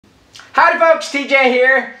Howdy folks, TJ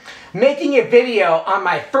here, making a video on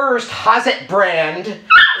my first Hazet brand.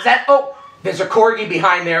 Oh, there's a corgi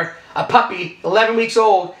behind there, a puppy, 11 weeks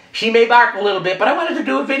old. She may bark a little bit, but I wanted to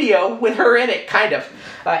do a video with her in it, kind of.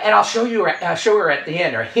 And I'll show her at the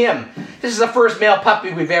end, or him. This is the first male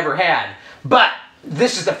puppy we've ever had. But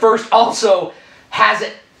this is the first also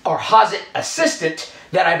Hazet Assistant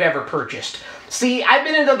that I've ever purchased. See, I've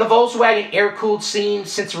been into the Volkswagen air-cooled scene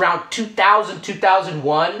since around 2000,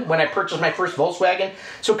 2001 when I purchased my first Volkswagen.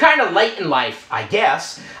 So kind of late in life, I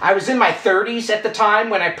guess. I was in my 30s at the time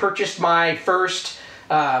when I purchased my first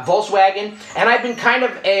Volkswagen, and I've been kind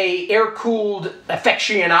of a air-cooled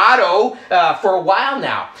aficionado for a while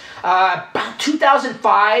now. About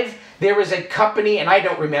 2005, there was a company, and I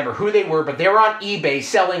don't remember who they were, but they were on eBay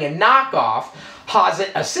selling a knockoff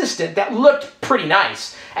Hazet Assistant that looked pretty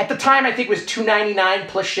nice. At the time, I think it was $2.99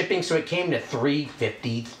 plus shipping, so it came to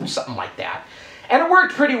 $3.50, something like that. And it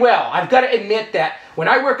worked pretty well. I've got to admit that when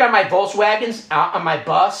I work on my Volkswagens, on my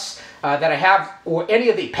bus that I have, or any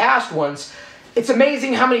of the past ones, it's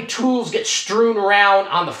amazing how many tools get strewn around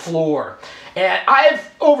on the floor. And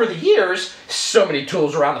I've, over the years, so many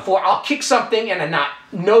tools around the floor. I'll kick something and I not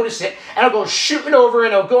notice it, and I'll go shooting over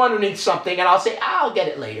and I'll go underneath something and I'll say, I'll get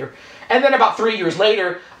it later. And then about 3 years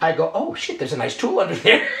later, I go, oh shit, there's a nice tool under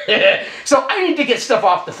there. So I need to get stuff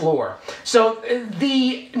off the floor. So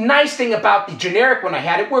the nice thing about the generic one I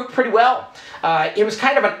had, it worked pretty well. It was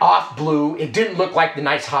kind of an off blue. It didn't look like the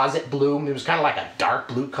nice Hazet blue. It was kind of like a dark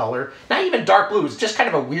blue color. Not even dark blue, it was just kind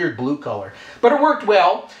of a weird blue color. But it worked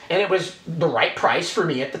well, and it was the right price for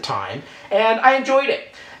me at the time, and I enjoyed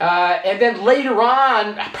it. And then later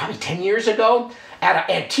on, probably 10 years ago, at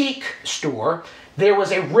an antique store, there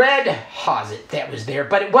was a red Hazet that was there,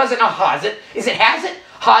 but it wasn't a Hazet. Is it Hazet?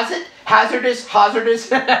 Hazet?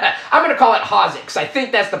 Hazardous? I'm going to call it Hazet, because I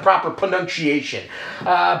think that's the proper pronunciation.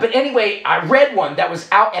 But anyway, I read one that was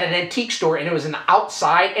out at an antique store, and it was an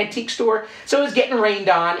outside antique store, so it was getting rained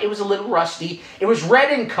on. It was a little rusty. It was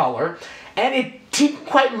red in color, and it didn't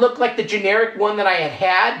quite look like the generic one that I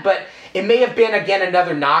had, but it may have been, again,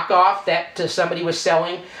 another knockoff that somebody was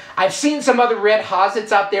selling. I've seen some other red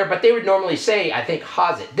Hazets out there, but they would normally say, I think,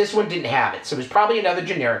 Hazet. This one didn't have it, so it was probably another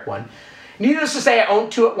generic one. Needless to say, I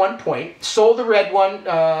owned two at one point, sold the red one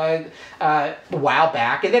a while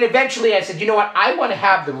back, and then eventually I said, you know what, I want to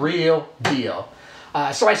have the real deal.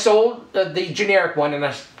 So I sold the generic one, and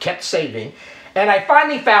I kept saving. And I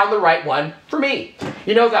finally found the right one for me.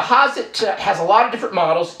 You know, the Hazet has a lot of different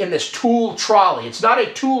models in this tool trolley. It's not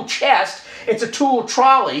a tool chest, it's a tool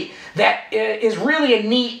trolley that is really a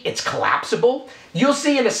neat, it's collapsible. You'll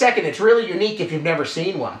see in a second, it's really unique if you've never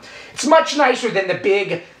seen one. It's much nicer than the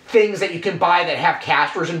big things that you can buy that have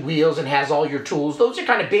casters and wheels and has all your tools. Those are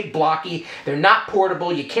kind of big, blocky. They're not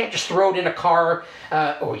portable. You can't just throw it in a car,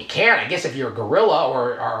 or you can, I guess, if you're a gorilla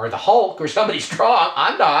or the Hulk or somebody strong.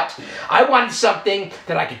 I'm not. I wanted something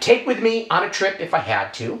that I could take with me on a trip if I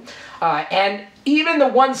had to. And even the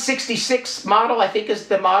 166 model, I think is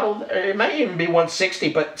the model, it might even be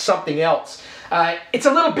 160, but something else. It's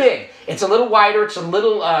a little big. It's a little wider. It's a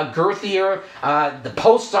little girthier. The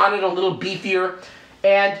posts on it a little beefier.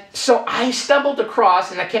 And so I stumbled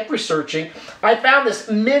across, and I kept researching, I found this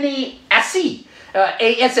mini Assi,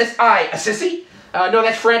 A-S-S-I, Assisi? No,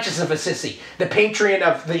 that's Francis of Assisi, the patron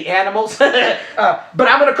of the animals. But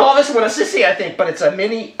I'm going to call this one Assisi, I think. But it's a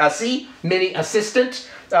mini Assi, mini Assistant,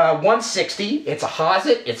 160. It's a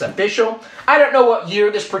Hazet. It's official. I don't know what year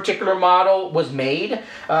this particular model was made,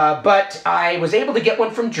 but I was able to get one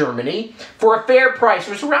from Germany for a fair price.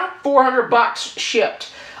 It was around 400 bucks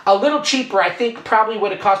shipped. A little cheaper, I think, probably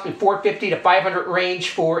would have cost me $450 to $500 range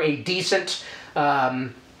for a decent,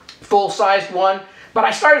 full-sized one. But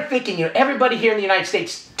I started thinking, you know, everybody here in the United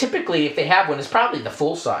States, typically, if they have one, is probably the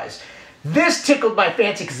full size. This tickled my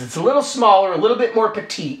fancy because it's a little smaller, a little bit more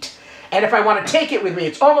petite. And if I want to take it with me,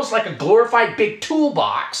 it's almost like a glorified big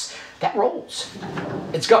toolbox that rolls.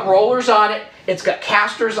 It's got rollers on it. It's got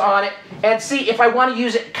casters on it. And see, if I want to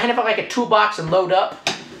use it kind of like a toolbox and load up,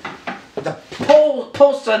 the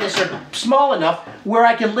posts on this are small enough where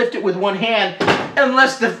I can lift it with one hand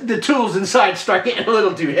unless the tools inside start getting a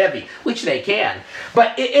little too heavy, which they can.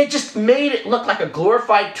 But it just made it look like a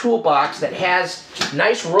glorified toolbox that has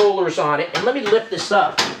nice rollers on it. And let me lift this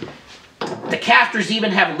up. The casters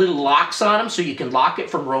even have little locks on them so you can lock it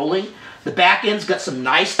from rolling. The back end's got some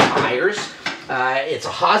nice tires. It's a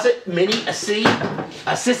Hazet Mini Assi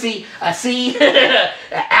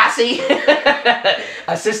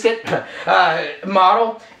Assistant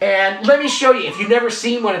model. And let me show you, if you've never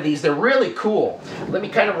seen one of these, they're really cool. Let me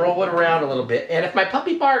kind of roll it around a little bit. And if my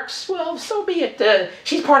puppy barks, well, so be it.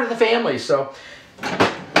 She's part of the family, so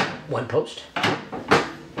One post.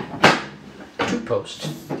 Two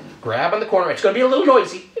posts. Grab on the corner. It's going to be a little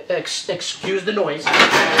noisy. Excuse the noise.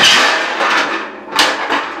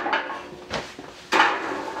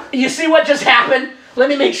 You see what just happened? Let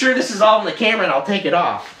me make sure this is all in the camera and I'll take it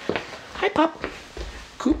off. Hi, pup.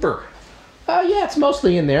 Cooper. Oh, yeah, it's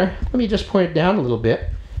mostly in there. Let me just point it down a little bit.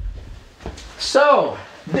 So,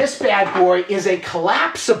 this bad boy is a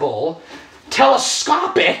collapsible,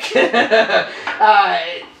 telescopic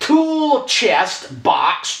tool chest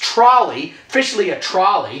box trolley, officially a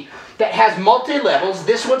trolley, that has multi-levels.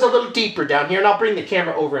 This one's a little deeper down here, and I'll bring the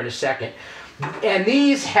camera over in a second. And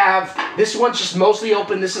these have, this one's just mostly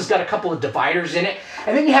open. This has got a couple of dividers in it.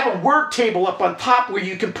 And then you have a work table up on top where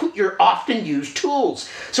you can put your often used tools.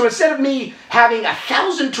 So instead of me having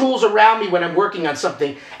 1,000 tools around me when I'm working on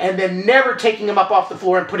something and then never taking them up off the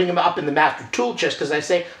floor and putting them up in the master tool chest because I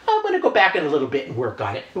say, oh, I'm going to go back in a little bit and work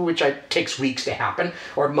on it, which takes weeks to happen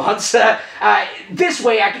or months. This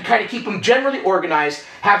way I can kind of keep them generally organized,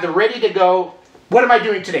 have them ready to go. What am I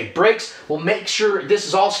doing today? Brakes. We'll make sure this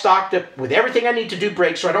is all stocked up with everything I need to do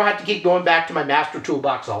brakes so I don't have to keep going back to my master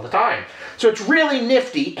toolbox all the time. So it's really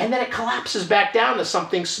nifty, and then it collapses back down to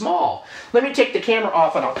something small. Let me take the camera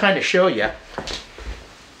off and I'll kind of show you.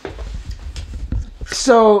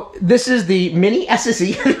 So this is the mini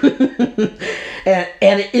Assi,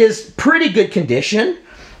 and it is pretty good condition.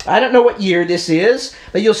 I don't know what year this is,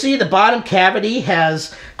 but you'll see the bottom cavity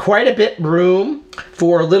has quite a bit room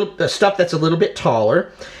for stuff that's a little bit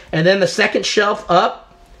taller. And then the second shelf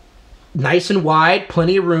up, nice and wide,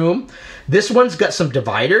 plenty of room. This one's got some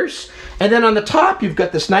dividers. And then on the top, you've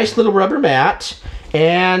got this nice little rubber mat.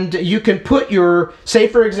 And you can put your, say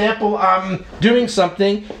for example, I'm doing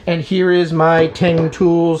something, and here is my Tang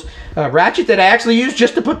Tools ratchet that I actually use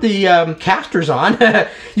just to put the casters on.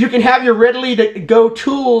 You can have your readily to go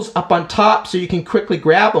tools up on top so you can quickly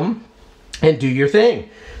grab them and do your thing.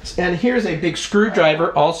 And here's a big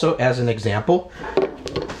screwdriver also as an example.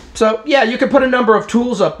 So yeah, you can put a number of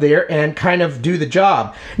tools up there and kind of do the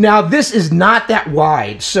job. Now this is not that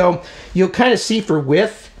wide, so you'll kind of see for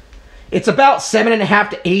width. It's about 7.5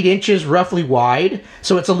 to 8 inches roughly wide,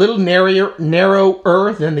 so it's a little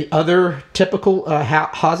narrower than the other typical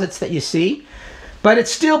Hazets that you see. But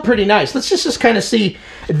it's still pretty nice. Let's just kind of see.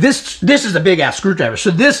 This is a big ass screwdriver,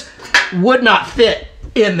 so this would not fit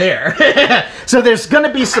in there. So there's going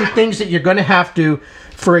to be some things that you're going to have to,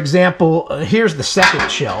 for example, here's the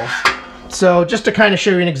second shelf. So just to kind of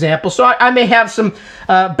show you an example, so I may have some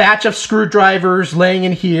batch of screwdrivers laying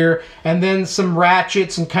in here, and then some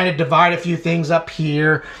ratchets, and kind of divide a few things up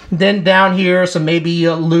here. Then down here, some maybe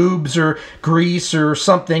lubes or grease or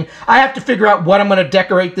something. I have to figure out what I'm going to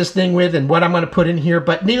decorate this thing with and what I'm going to put in here.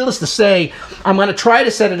 But needless to say, I'm going to try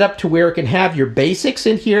to set it up to where it can have your basics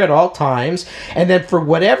in here at all times. And then for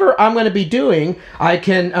whatever I'm going to be doing, I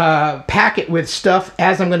can pack it with stuff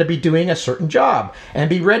as I'm going to be doing a certain job and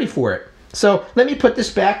be ready for it. So let me put this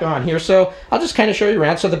back on here. So I'll just kind of show you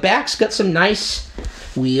around. So the back's got some nice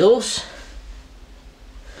wheels.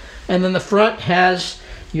 And then the front has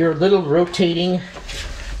your little rotating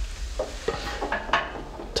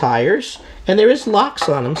tires. And there is locks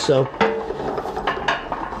on them, so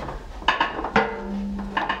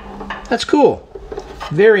that's cool.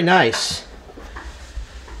 Very nice.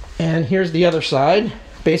 And here's the other side.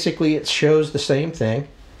 Basically, it shows the same thing.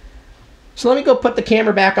 So let me go put the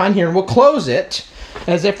camera back on here and we'll close it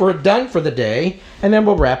as if we're done for the day, and then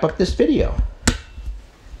we'll wrap up this video.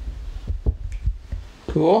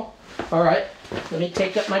 Cool. All right, let me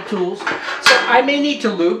take up my tools. So I may need to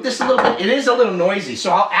lube this a little bit. It is a little noisy,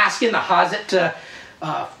 so I'll ask in the Hazet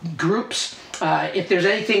groups if there's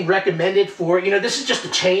anything recommended for, this is just a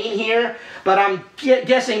chain here, but I'm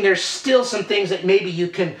guessing there's still some things that maybe you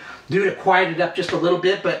can do to quiet it up just a little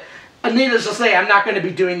bit, but needless to say, I'm not going to be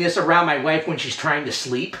doing this around my wife when she's trying to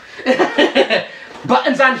sleep.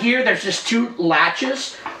 Buttons on here, there's just 2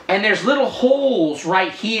 latches, and there's little holes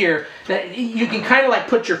right here that you can kind of like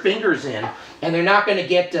put your fingers in, and they're not going to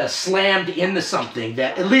get slammed into something.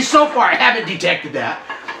 That, at least so far, I haven't detected that.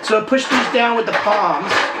 So push these down with the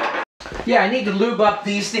palms. Yeah, I need to lube up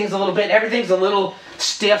these things a little bit. Everything's a little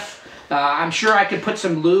stiff. I'm sure I could put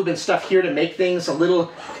some lube and stuff here to make things a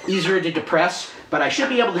little easier to depress. But I should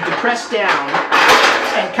be able to depress down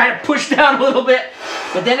and kind of push down a little bit.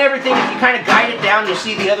 But then everything, if you kind of guide it down, you'll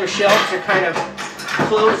see the other shelves are kind of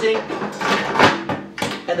closing.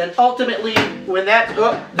 And then ultimately, when that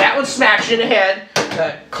one smacks you in the head,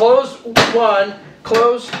 close 1,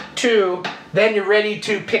 close 2, then you're ready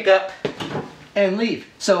to pick up and leave.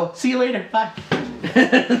 So, see you later. Bye.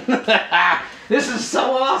 This is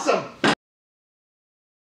so awesome.